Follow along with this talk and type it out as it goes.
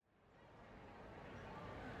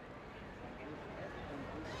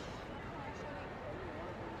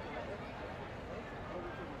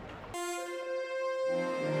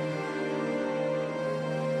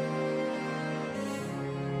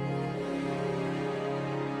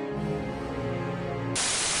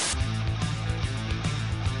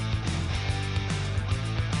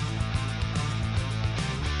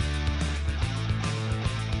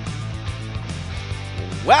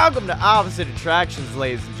Welcome to Opposite Attractions,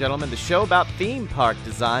 ladies and gentlemen, the show about theme park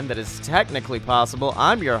design that is technically possible.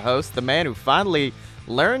 I'm your host, the man who finally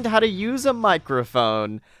learned how to use a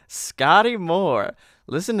microphone, Scotty Moore.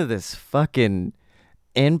 Listen to this fucking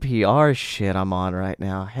NPR shit I'm on right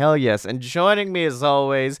now. Hell yes. And joining me as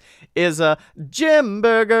always is a Jim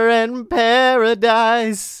Burger in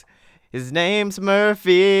paradise. His name's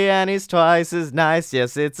Murphy and he's twice as nice.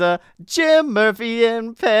 Yes, it's a Jim Murphy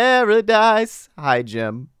in paradise. Hi,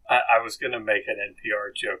 Jim. I was going to make an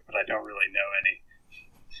NPR joke, but I don't really know any.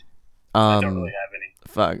 I don't really have any.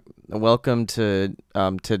 Fuck. Welcome to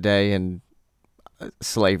Today in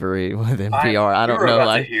Slavery with NPR. I don't know. You're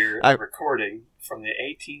about to hear a recording from the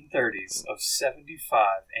 1830s of 75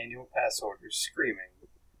 annual pass holders screaming.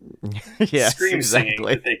 Yes, Scream exactly. Singing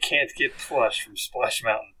that they can't get flushed from Splash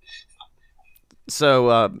Mountain.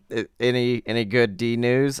 So, any good D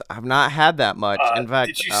news? I've not had that much. In fact,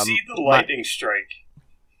 did you see the lightning strike?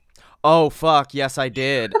 Oh, fuck, yes, I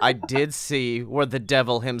did. I did see where the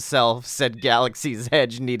devil himself said Galaxy's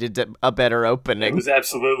Edge needed a better opening. It was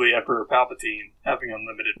absolutely Emperor Palpatine having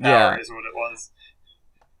unlimited power is what it was.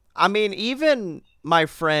 I mean, even my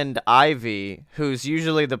friend Ivy, who's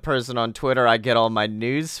usually the person on Twitter I get all my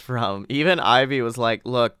news from, even Ivy was like,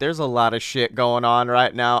 look, there's a lot of shit going on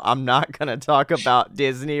right now. I'm not going to talk about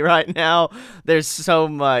Disney right now. There's so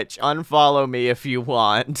much. Unfollow me if you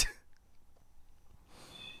want.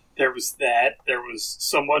 There was that. There was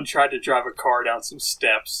someone tried to drive a car down some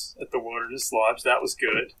steps at the Wilderness Lodge. That was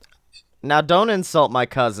good. Now, don't insult my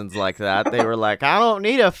cousins like that. They were like, I don't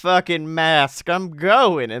need a fucking mask. I'm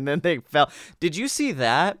going. And then they fell. Did you see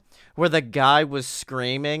that? Where the guy was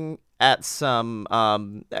screaming at some,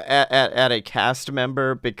 at a cast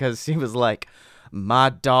member because he was like, my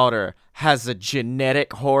daughter has a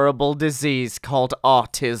genetic horrible disease called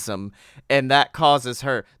autism, and that causes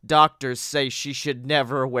her. Doctors say she should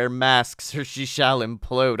never wear masks or she shall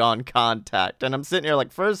implode on contact. And I'm sitting here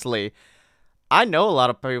like, firstly, I know a lot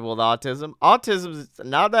of people with autism. Autism is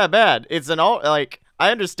not that bad. It's I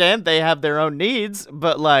understand they have their own needs,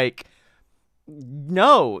 but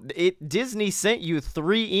no, Disney sent you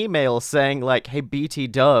 3 emails saying like, hey, BT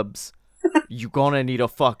Dubs, you gonna need a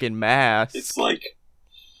fucking mask. It's like,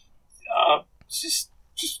 just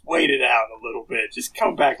wait it out a little bit. Just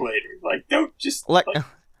come back later. Like, don't just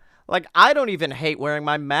like I don't even hate wearing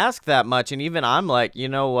my mask that much, and even I'm like, you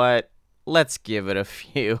know what? Let's give it a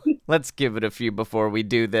few. Let's give it a few before we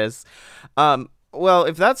do this. Well,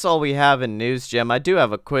 if that's all we have in news, Jim, I do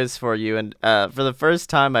have a quiz for you. And for the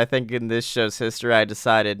first time, I think, in this show's history, I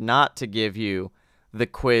decided not to give you the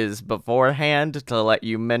quiz beforehand to let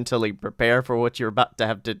you mentally prepare for what you're about to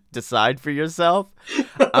have to decide for yourself.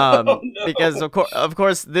 No. Because, of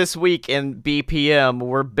course, this week in BPM,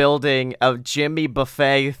 we're building a Jimmy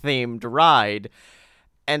Buffet-themed ride.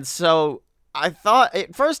 And so I thought,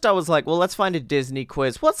 at first I was like, well, let's find a Disney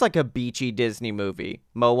quiz. What's like a beachy Disney movie?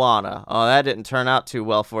 Moana. Oh, that didn't turn out too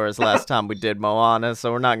well for us last time we did Moana,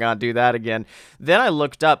 so we're not going to do that again. Then I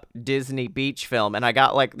looked up Disney beach film, and I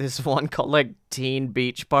got like this one called like Teen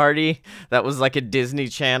Beach Party that was like a Disney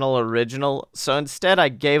Channel original. So instead I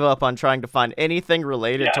gave up on trying to find anything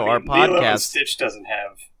related to our podcast. Lilo and Stitch doesn't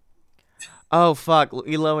have. Oh, fuck,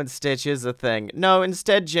 Lilo and Stitch is a thing. No,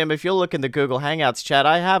 instead, Jim, if you'll look in the Google Hangouts chat,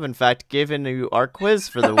 I have, in fact, given you our quiz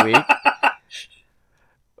for the week,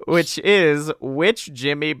 which is, which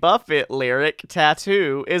Jimmy Buffett lyric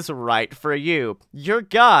tattoo is right for you? Your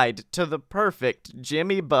guide to the perfect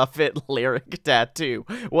Jimmy Buffett lyric tattoo.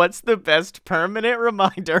 What's the best permanent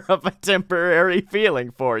reminder of a temporary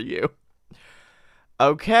feeling for you?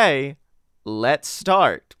 Okay, let's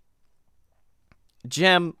start.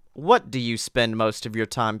 Jim, what do you spend most of your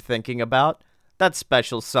time thinking about? That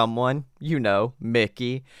special someone, you know,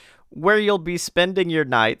 Mickey. Where you'll be spending your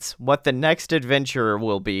nights, what the next adventure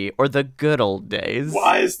will be, or the good old days.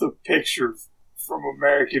 Why is the picture from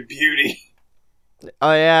American Beauty?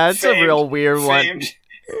 Oh yeah, it's a real weird one.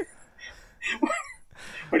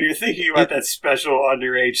 When you're thinking about that special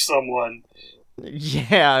underage someone.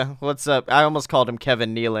 Yeah, what's up? I almost called him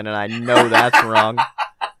Kevin Nealon, and I know that's wrong.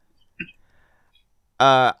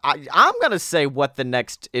 I'm gonna say what the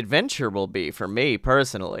next adventure will be for me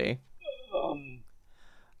personally.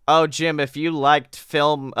 Oh, Jim, if you liked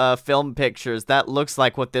film pictures, that looks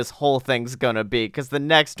like what this whole thing's gonna be. Because the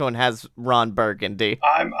next one has Ron Burgundy.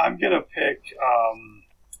 I'm gonna pick.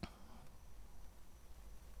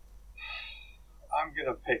 I'm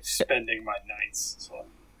gonna pick spending my nights. So I'm gonna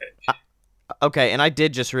pick. Okay, and I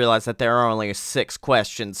did just realize that there are only 6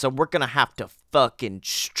 questions, so we're gonna have to fucking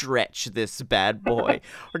stretch this bad boy.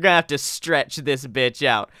 We're gonna have to stretch this bitch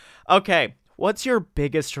out. Okay, what's your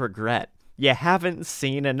biggest regret? You haven't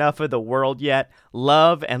seen enough of the world yet.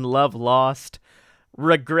 Love and love lost.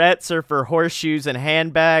 Regrets are for horseshoes and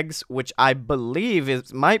handbags, which I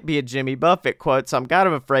believe might be a Jimmy Buffett quote, so I'm kind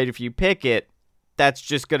of afraid if you pick it, that's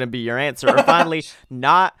just going to be your answer. Or finally,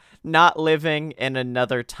 not living in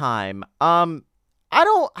another time. I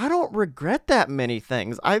don't regret that many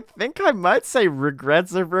things. I think I might say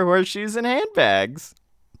regrets are for horseshoes and handbags.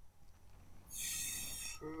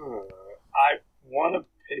 I want to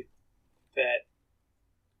pick that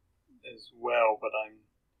as well, but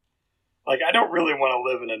I don't really want to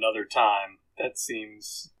live in another time. That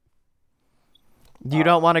seems... You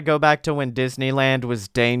don't want to go back to when Disneyland was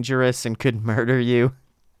dangerous and could murder you?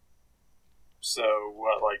 So,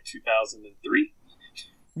 what, like 2003?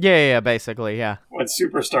 Yeah, basically, yeah. When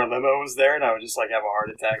Superstar Limo was there and I would just have a heart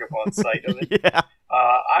attack upon sight of it. Yeah.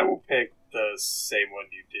 I will pick the same one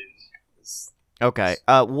you did. Okay.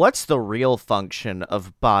 What's the real function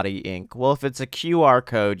of Body Ink? Well, if it's a QR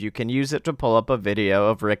code, you can use it to pull up a video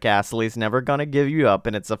of Rick Astley's Never Gonna Give You Up,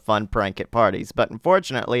 and it's a fun prank at parties. But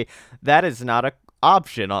unfortunately, that is not an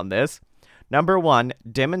option on this. Number 1,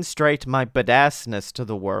 demonstrate my badassness to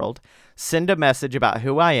the world. Send a message about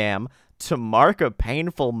who I am to mark a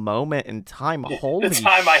painful moment in time. Holy shit. The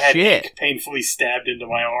time I had ink painfully stabbed into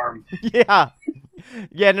my arm. Yeah.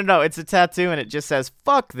 Yeah, no, it's a tattoo and it just says,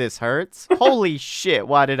 fuck, this hurts. Holy shit,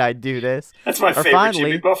 why did I do this? That's my favorite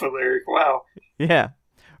Jimmy Buffett lyric, wow. Yeah.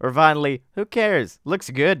 Or finally, who cares?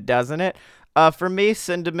 Looks good, doesn't it? For me,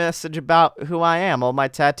 send a message about who I am. All my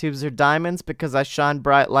tattoos are diamonds because I shine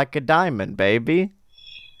bright like a diamond, baby.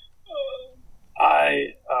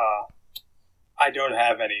 I don't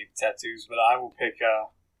have any tattoos, but I will pick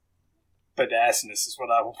badassness is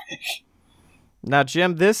what I will pick. Now,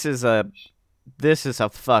 Jim, this is a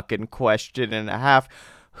fucking question and a half.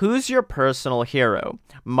 Who's your personal hero?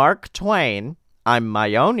 Mark Twain, I'm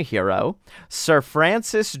my own hero, Sir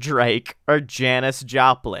Francis Drake, or Janis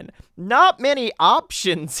Joplin? Not many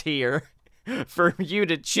options here for you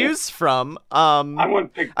to choose from. I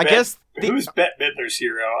want to pick who's Bette Midler's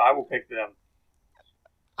hero? I will pick them.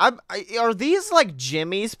 Are these like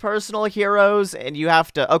Jimmy's personal heroes? And you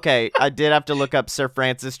have to... Okay, I did have to look up Sir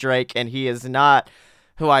Francis Drake, and he is not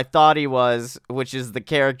who I thought he was, which is the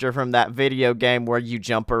character from that video game where you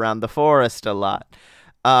jump around the forest a lot.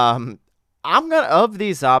 Of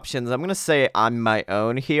these options, I'm gonna say I'm my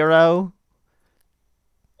own hero.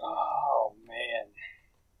 Oh man,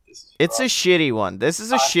 it's a shitty one. This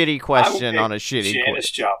is a shitty question on a shitty quiz. Janis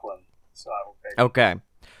Joplin. So I will pick. Okay.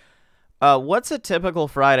 What's a typical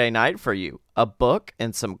Friday night for you? A book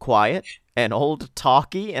and some quiet, an old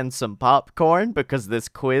talkie and some popcorn, because this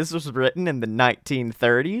quiz was written in the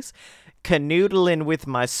 1930s, canoodling with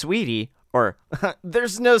my sweetie, or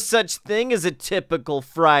there's no such thing as a typical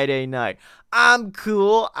Friday night. I'm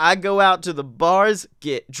cool. I go out to the bars,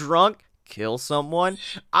 get drunk, kill someone.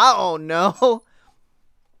 I don't know.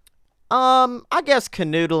 I guess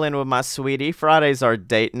canoodling with my sweetie. Friday's our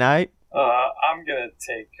date night. I'm gonna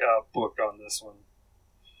take a book on this one.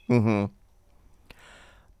 Mm-hmm.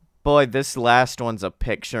 Boy, this last one's a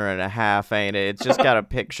picture and a half, ain't it? It's just got a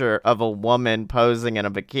picture of a woman posing in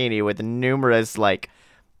a bikini with numerous,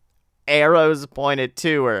 arrows pointed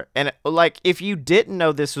to her. And, if you didn't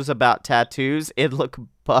know this was about tattoos, it'd look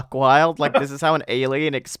buck wild. This is how an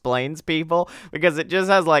alien explains people. Because it just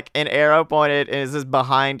has, an arrow pointed, and it says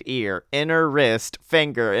behind ear, inner wrist,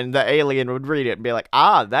 finger, and the alien would read it and be like,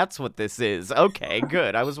 that's what this is. Okay,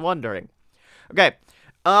 good. I was wondering. Okay,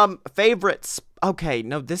 favorites. Okay,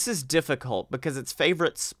 no, this is difficult because it's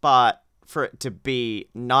favorite spot for it to be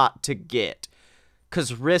not to get.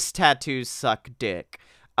 Because wrist tattoos suck dick.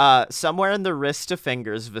 Somewhere in the wrist to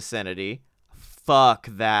fingers vicinity. Fuck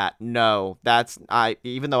that. No,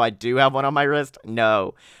 even though I do have one on my wrist,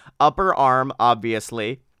 no. Upper arm,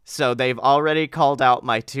 obviously. So they've already called out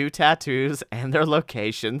my 2 tattoos and their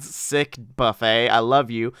locations. Sick buffet. I love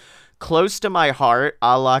you. Close to my heart,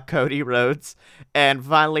 a la Cody Rhodes. And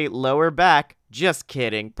finally, lower back. Just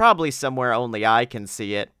kidding. Probably somewhere only I can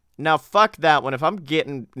see it. Now, fuck that one. If I'm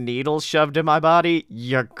getting needles shoved in my body,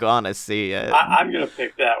 you're gonna see it. I'm gonna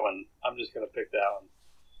pick that one. I'm just gonna pick that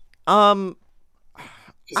one.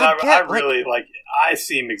 Because I really, I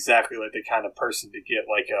seem exactly like the kind of person to get,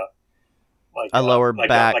 a lower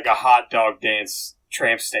back. Like a hot dog dance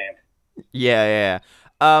tramp stamp. Yeah.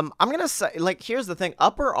 I'm gonna say, here's the thing.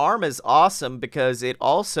 Upper arm is awesome because it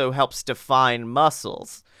also helps define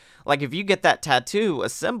muscles. If you get that tattoo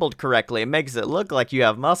assembled correctly, it makes it look like you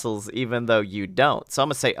have muscles even though you don't. So I'm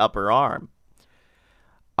going to say upper arm.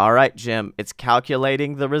 All right, Jim, it's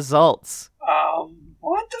calculating the results.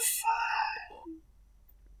 What the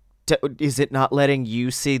fuck? Is it not letting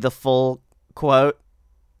you see the full quote.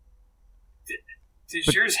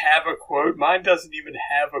 Does yours have a quote? Mine doesn't even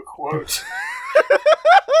have a quote.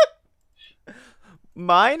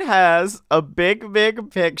 Mine has a big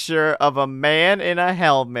picture of a man in a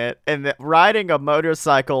helmet and riding a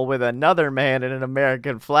motorcycle with another man in an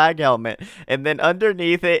American flag helmet. And then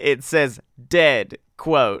underneath it, it says, dead,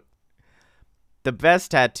 quote. The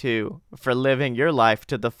best tattoo for living your life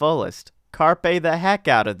to the fullest. Carpe the heck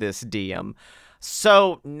out of this, DM.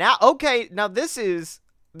 So now, okay, now this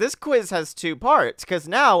quiz has two parts, because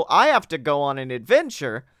now I have to go on an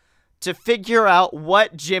adventure to figure out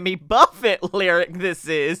what Jimmy Buffett lyric this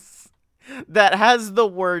is that has the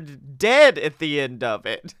word dead at the end of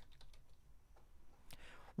it.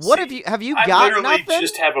 What have you got literally nothing?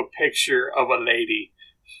 Just have a picture of a lady.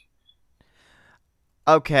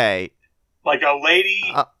 Okay. Like a lady,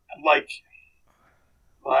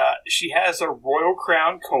 she has a Royal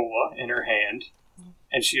Crown Cola in her hand,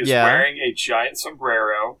 and she is wearing a giant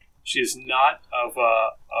sombrero. She is not of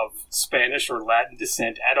Spanish or Latin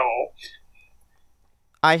descent at all.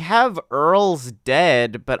 I have Earl's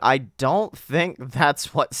Dead, but I don't think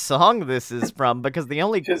that's what song this is from, because the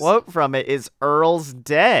only quote from it is Earl's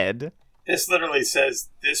Dead. This literally says,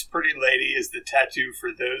 "This pretty lady is the tattoo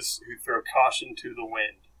for those who throw caution to the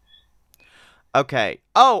wind." Okay.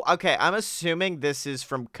 Oh, okay. I'm assuming this is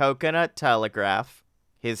from Coconut Telegraph,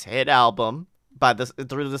 his hit album,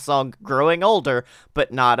 through the song Growing Older,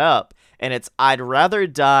 but Not Up. And it's, I'd rather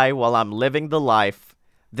die while I'm living the life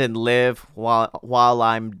than live while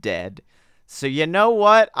I'm dead. So you know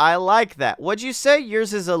what? I like that. What'd you say?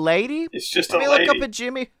 Yours is a lady? It's just Let a me lady. look up a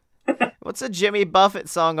Jimmy. What's a Jimmy Buffett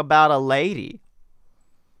song about a lady?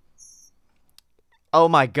 Oh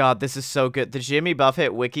my god, this is so good. The Jimmy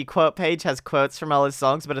Buffett wiki quote page has quotes from all his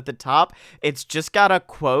songs, but at the top, it's just got a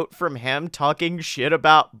quote from him talking shit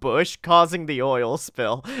about Bush causing the oil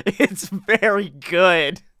spill. It's very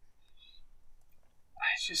good.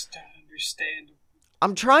 I just don't understand.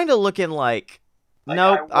 I'm trying to look in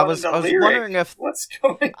nope, I was wondering if what's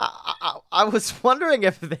going I was wondering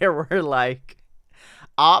if there were like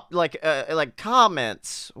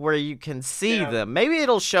comments where you can see them. Maybe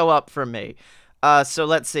it'll show up for me. So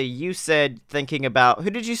let's see. You said thinking about. Who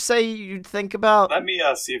did you say you'd think about? Let me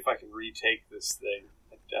see if I can retake this thing.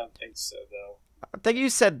 I don't think so, though. I think you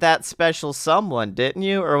said That Special Someone, didn't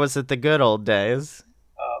you? Or was it The Good Old Days?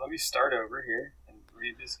 Let me start over here and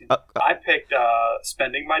read this. I picked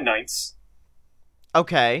Spending My Nights.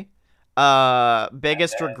 Okay.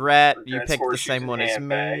 Biggest Regret. You picked the same one as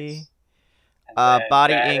me.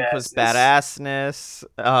 Body Ink was Badassness.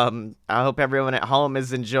 I hope everyone at home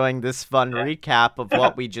is enjoying this fun recap of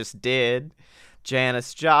what we just did.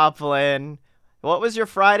 Janis Joplin. What was your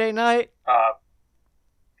Friday night?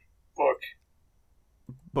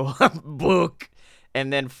 Book.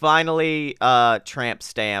 And then finally, Tramp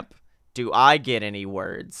Stamp. Do I get any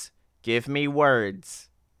words? Give me words.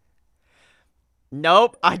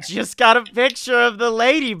 Nope, I just got a picture of the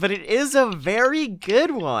lady, but it is a very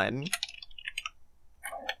good one.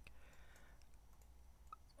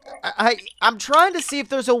 I'm trying to see if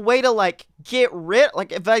there's a way to, get rid...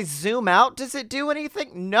 if I zoom out, does it do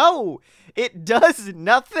anything? No! It does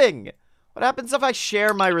nothing! What happens if I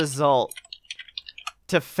share my result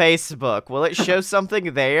to Facebook? Will it show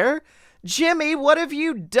something there? Jimmy, what have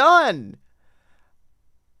you done?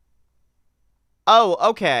 Oh,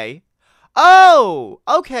 okay. Oh!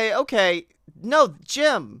 Okay. No,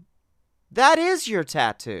 Jim. That is your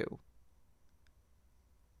tattoo.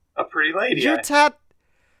 A pretty lady.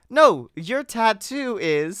 No, your tattoo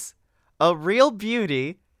is a real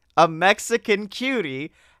beauty, a Mexican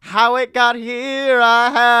cutie. How it got here, I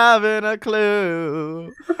haven't a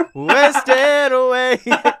clue. Wasted away.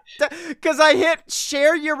 Because I hit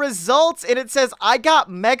share your results and it says I got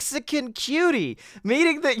Mexican cutie,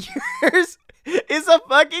 meaning that yours is a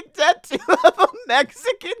fucking tattoo of a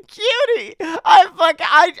Mexican cutie.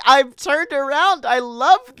 I've turned around. I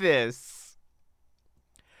love this.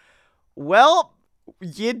 Well,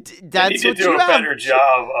 that's need to what do you a have. better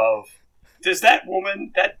job of. Does that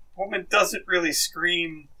woman doesn't really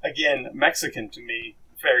scream, again, Mexican to me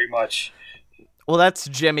very much. Well, that's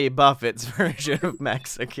Jimmy Buffett's version of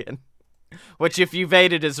Mexican. Which, if you've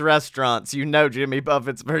ate at his restaurants, you know Jimmy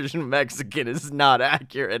Buffett's version of Mexican is not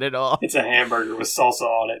accurate at all. It's a hamburger with salsa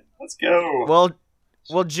on it. Let's go.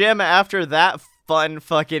 Well, Jim, after that fun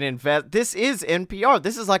fucking this is NPR.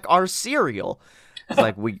 This is like our cereal. It's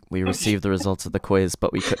like, we received the results of the quiz,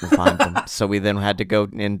 but we couldn't find them. So we then had to go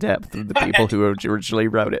in depth with the people who originally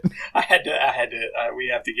wrote it. We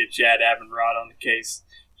have to get Jad Abendrod on the case.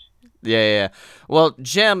 Yeah. Well,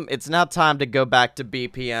 Jim, it's now time to go back to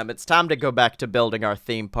BPM. It's time to go back to building our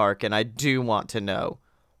theme park, and I do want to know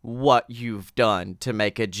what you've done to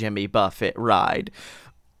make a Jimmy Buffett ride.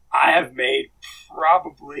 I have made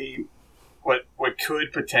probably what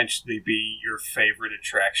could potentially be your favorite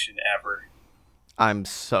attraction ever. I'm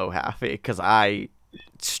so happy because I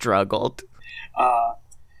struggled.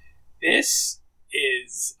 This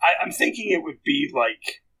is I'm thinking it would be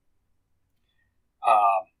like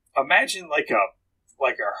imagine like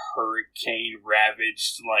a hurricane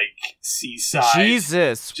ravaged like seaside.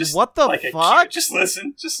 Jesus, what the like fuck? Just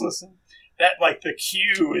listen. That like the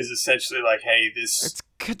cue is essentially like, hey, this. It's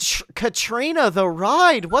Katrina the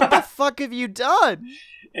ride. What the fuck have you done?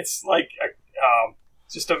 It's like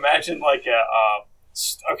just imagine like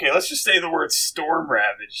okay, let's just say the word storm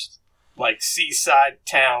ravaged, like seaside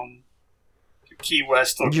town, Key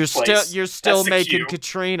West. You're still making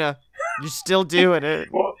Katrina. You're still doing it.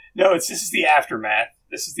 Well, no, this is the aftermath.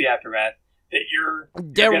 That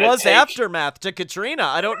there was aftermath to Katrina.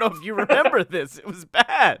 I don't know if you remember this. It was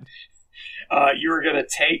bad. You were going to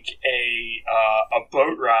take a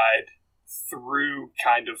boat ride through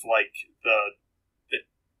kind of like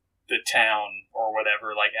the town or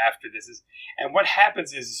whatever, like after this is, and what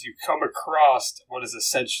happens is you come across what is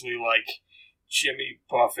essentially like Jimmy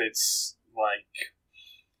Buffett's, like,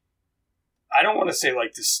 I don't want to say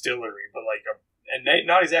like distillery, but like and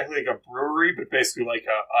not exactly like a brewery, but basically like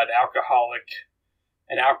an alcohol.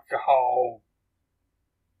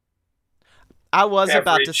 I was beverage.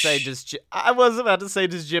 about to say,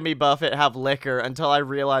 does Jimmy Buffett have liquor? Until I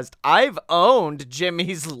realized I've owned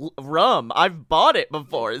Jimmy's rum. I've bought it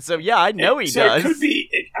before, so yeah, I know he does. It could be.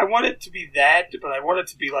 I want it to be that, but I want it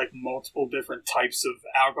to be like multiple different types of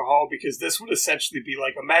alcohol, because this would essentially be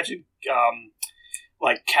like, imagine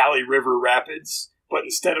like Cali River Rapids, but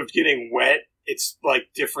instead of getting wet, it's like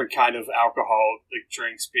different kind of alcohol, like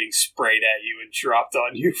drinks being sprayed at you and dropped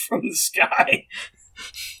on you from the sky.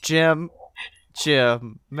 Jim,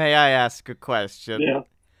 may I ask a question? Yeah.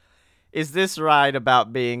 Is this ride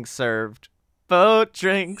about being served boat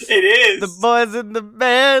drinks? It is. The boys in the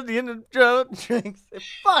band, boat drinks.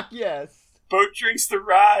 Fuck yes. Boat drinks the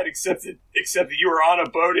ride, except that you were on a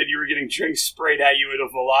boat and you were getting drinks sprayed at you at a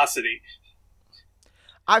velocity.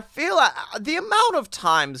 I feel like the amount of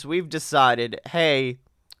times we've decided, hey,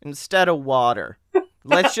 instead of water,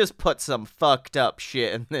 let's just put some fucked up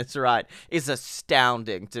shit in this ride, is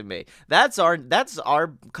astounding to me. That's our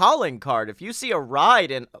calling card. If you see a ride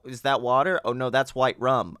and is that water? Oh no, that's white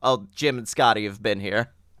rum. Oh, Jim and Scotty have been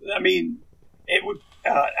here. I mean, it would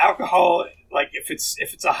alcohol, like if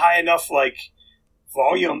it's a high enough like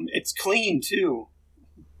volume, it's clean too.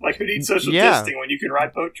 Like, who needs social distancing when you can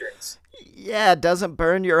ride boat drinks? Yeah, it doesn't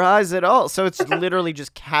burn your eyes at all. So it's literally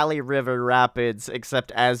just Cali River Rapids,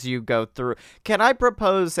 except as you go through. Can I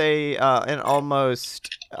propose an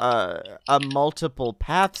almost a multiple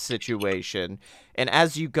path situation? And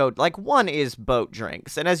as you go, like, one is boat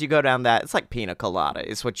drinks, and as you go down that, it's like pina colada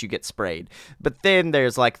is what you get sprayed. But then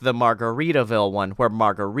there's like the Margaritaville one where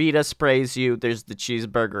margarita sprays you. There's the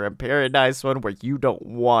Cheeseburger in Paradise one where you don't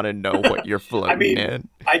want to know what you're floating in.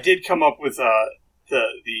 I did come up with the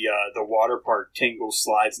water park, Tingle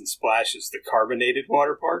Slides and Splashes, the carbonated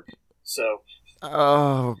water park. So,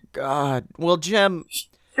 oh God. Well, Jim,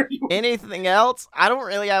 anything else? I don't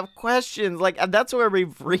really have questions. Like, that's where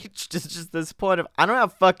we've reached. Is just this point of I don't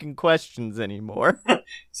have fucking questions anymore.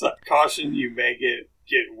 So, caution: you may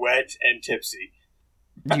get wet and tipsy.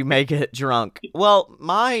 You may get drunk. Well,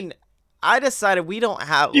 mine. I decided we don't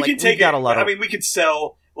have. You can take it. I mean, we could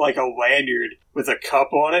sell like a lanyard with a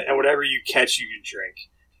cup on it, and whatever you catch, you can drink.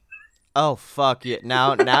 Oh fuck yeah!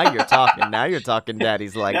 Now you're talking. Now you're talking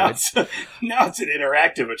daddy's language. Now it's an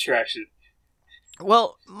interactive attraction.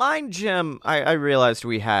 Well, mine, Jim, I realized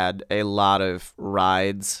we had a lot of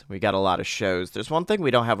rides. We got a lot of shows. There's one thing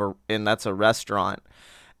we don't have, and that's a restaurant.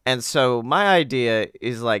 And so my idea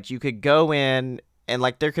is, like, you could go in, and,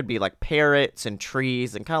 like, there could be, like, parrots and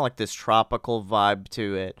trees and kind of, like, this tropical vibe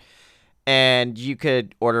to it. And you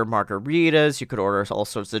could order margaritas. You could order all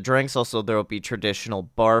sorts of drinks. Also, there will be traditional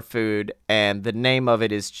bar food. And the name of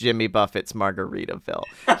it is Jimmy Buffett's Margaritaville.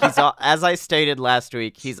 As I stated last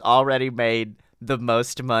week, he's already made the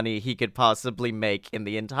most money he could possibly make in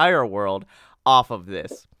the entire world off of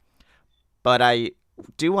this. But I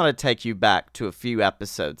do want to take you back to a few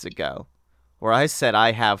episodes ago where I said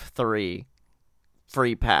I have 3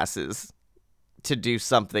 free passes to do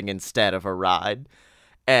something instead of a ride.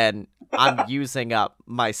 And I'm using up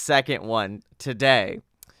my second one today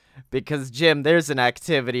because, Jim, there's an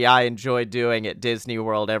activity I enjoy doing at Disney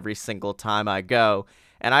World every single time I go.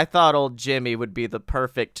 and I thought old Jimmy would be the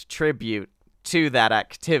perfect tribute to that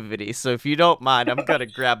activity. So if you don't mind, I'm gonna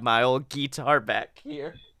grab my old guitar back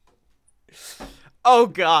here. Oh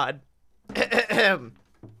God.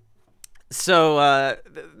 So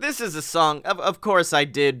this is a song. Of course, I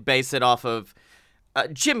did base it off of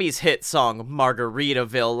Jimmy's hit song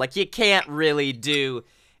Margaritaville. Like, you can't really do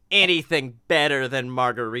anything better than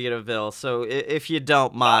Margaritaville. So if you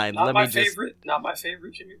don't mind, not let my me just. Not my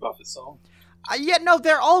favorite Jimmy Buffett song. Yeah, no,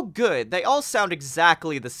 they're all good. They all sound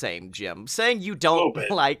exactly the same, Jim. Saying you don't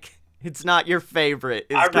like it's not your favorite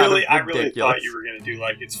is kind of ridiculous. I really thought you were gonna do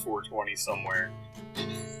like It's 420 somewhere.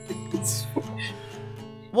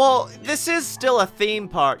 Well, this is still a theme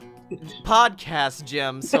park podcast,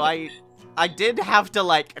 Jim, so I did have to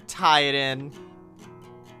like tie it in.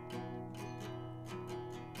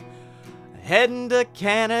 Heading to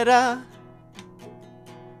Canada,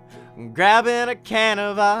 grabbing a can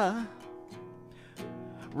of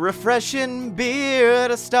refreshing beer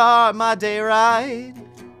to start my day right.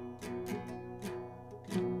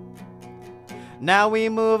 Now we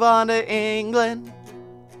move on to England.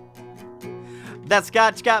 That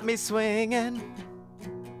scotch got me swinging.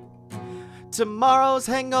 Tomorrow's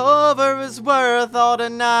hangover is worth all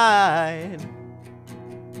tonight.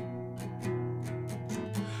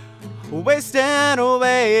 Wasting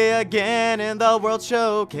away again in the World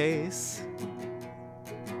Showcase.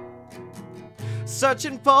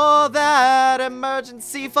 Searching for that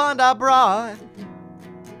emergency fund I brought.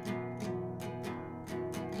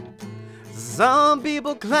 Some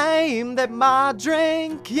people claim that my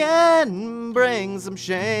drinking brings some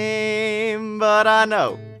shame, but I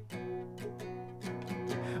know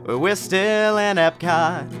we're still in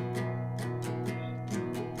Epcot.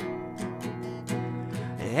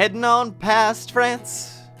 Heading on past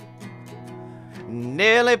France,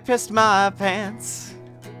 nearly pissed my pants.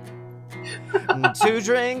 2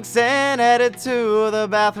 drinks and headed to the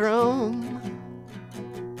bathroom.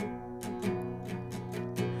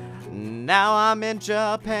 Now I'm in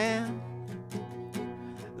Japan,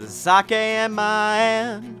 the sake in my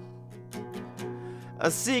hand. A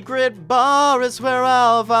secret bar is where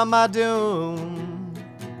I'll find my doom.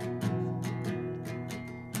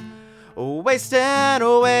 Wasting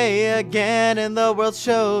away again in the World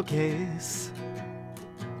Showcase.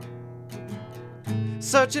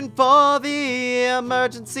 Searching for the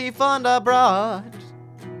emergency fund I brought.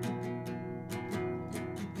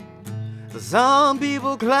 Some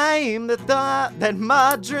people claim that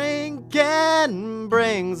my drinking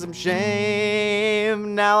brings them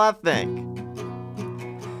shame. Now I think,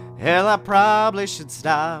 hell, I probably should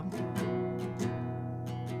stop.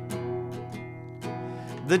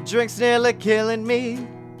 The drink's nearly killing me.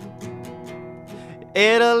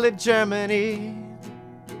 Italy, Germany.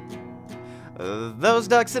 Those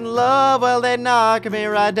ducks in love, well, they knock me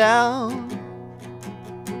right down.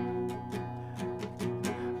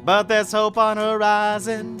 But there's hope on the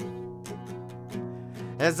horizon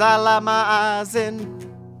as I light my eyes in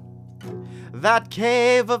that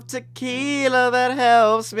cave of tequila that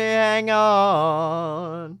helps me hang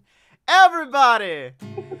on. Everybody,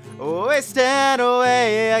 wasting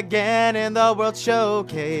away again in the World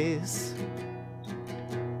Showcase.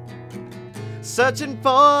 Searching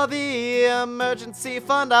for the emergency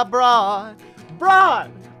fund I brought. Brought.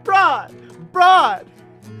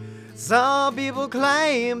 Some people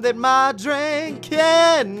claim that my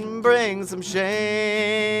drinking brings some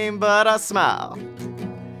shame, but I smile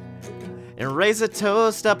and raise a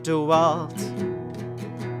toast up to Walt.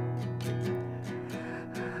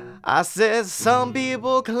 I said some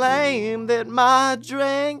people claim that my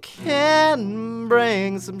drinking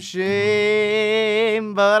brings some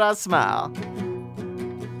shame, but I smile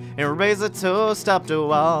and raise a toast up to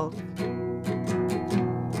Walt.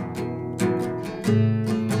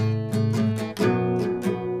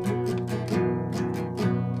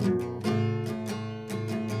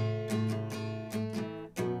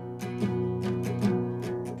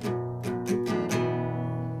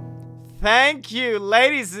 Thank you,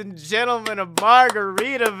 ladies and gentlemen of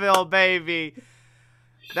Margaritaville, baby.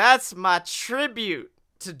 That's my tribute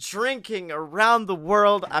to drinking around the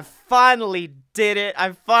world. I finally did it.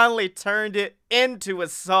 I finally turned it into a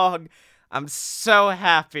song. I'm so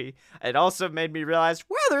happy. It also made me realize,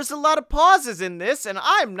 well, there's a lot of pauses in this, and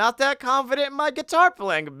I'm not that confident in my guitar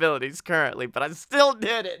playing abilities currently, but I still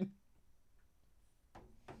did it.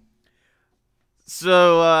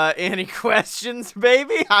 So, any questions,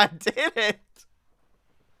 baby? I did it.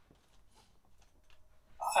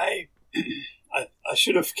 I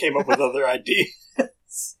should have came up with other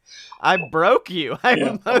ideas. I broke you. I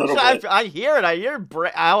hear it. I hear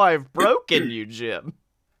how I've broken you, Jim.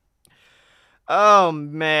 Oh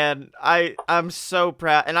man, I'm so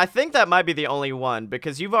proud, and I think that might be the only one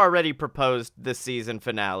because you've already proposed the season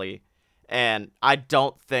finale, and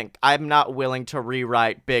I'm not willing to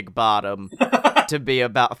rewrite Big Bottom to be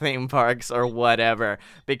about theme parks or whatever,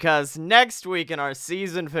 because next week in our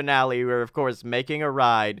season finale, we're of course making a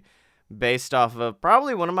ride based off of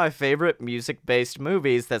probably one of my favorite music-based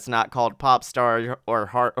movies that's not called Pop Star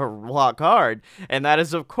or Walk Hard, and that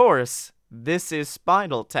is of course This Is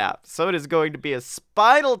Spinal Tap. So it is going to be a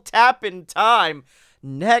Spinal Tap in time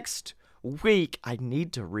next week. I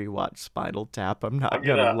need to rewatch Spinal Tap. I'm not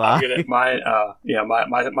gonna lie.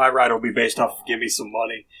 My ride will be based off of Give Me Some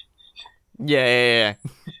Money. Yeah.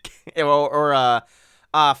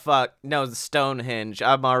 Fuck. No, the Stonehenge.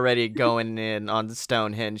 I'm already going in on the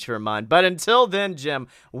Stonehenge for mine. But until then, Jim,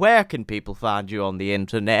 where can people find you on the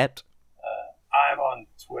internet? I'm on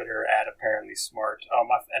Twitter at apparently smart.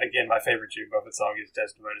 And again, my favorite June Buffett song is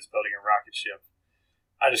Desdemona's Building a Rocket Ship.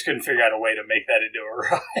 I just couldn't figure out a way to make that into a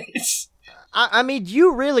ride. I mean,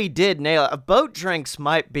 you really did nail it. Boat Drinks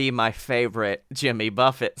might be my favorite Jimmy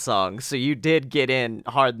Buffett song, so you did get in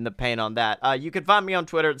hard in the paint on that. You can find me on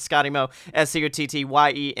Twitter at ScottyMo,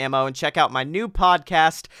 SCOTTYEMO, and check out my new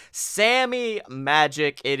podcast, Sammy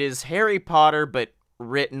Magic. It is Harry Potter, but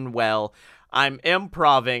written well. I'm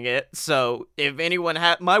improving it, so if anyone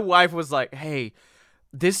my wife was like, hey,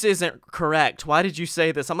 this isn't correct. Why did you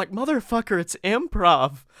say this? I'm like, motherfucker, it's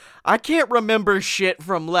improv. I can't remember shit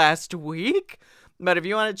from last week. But if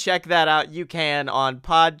you want to check that out, you can on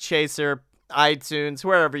Podchaser, iTunes,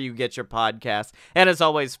 wherever you get your podcasts. And as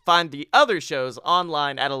always, find the other shows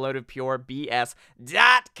online at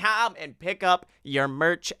aloadofpurebs.com and pick up your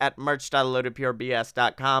merch at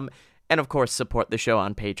merch.aloadofpurebs.com. And, of course, support the show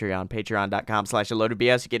on Patreon,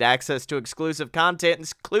 patreon.com/aloadofbs. You get access to exclusive content,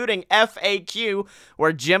 including FAQ,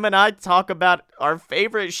 where Jim and I talk about our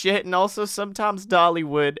favorite shit and also sometimes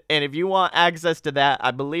Dollywood. And if you want access to that,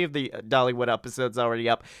 I believe the Dollywood episode's already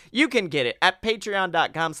up. You can get it at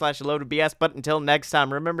patreon.com/aloadofbs. But until next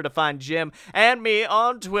time, remember to find Jim and me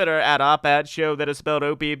on Twitter at OpAdShow. That is spelled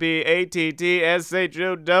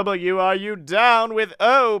OPPATTSHOW. Are you down with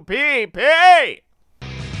OPP?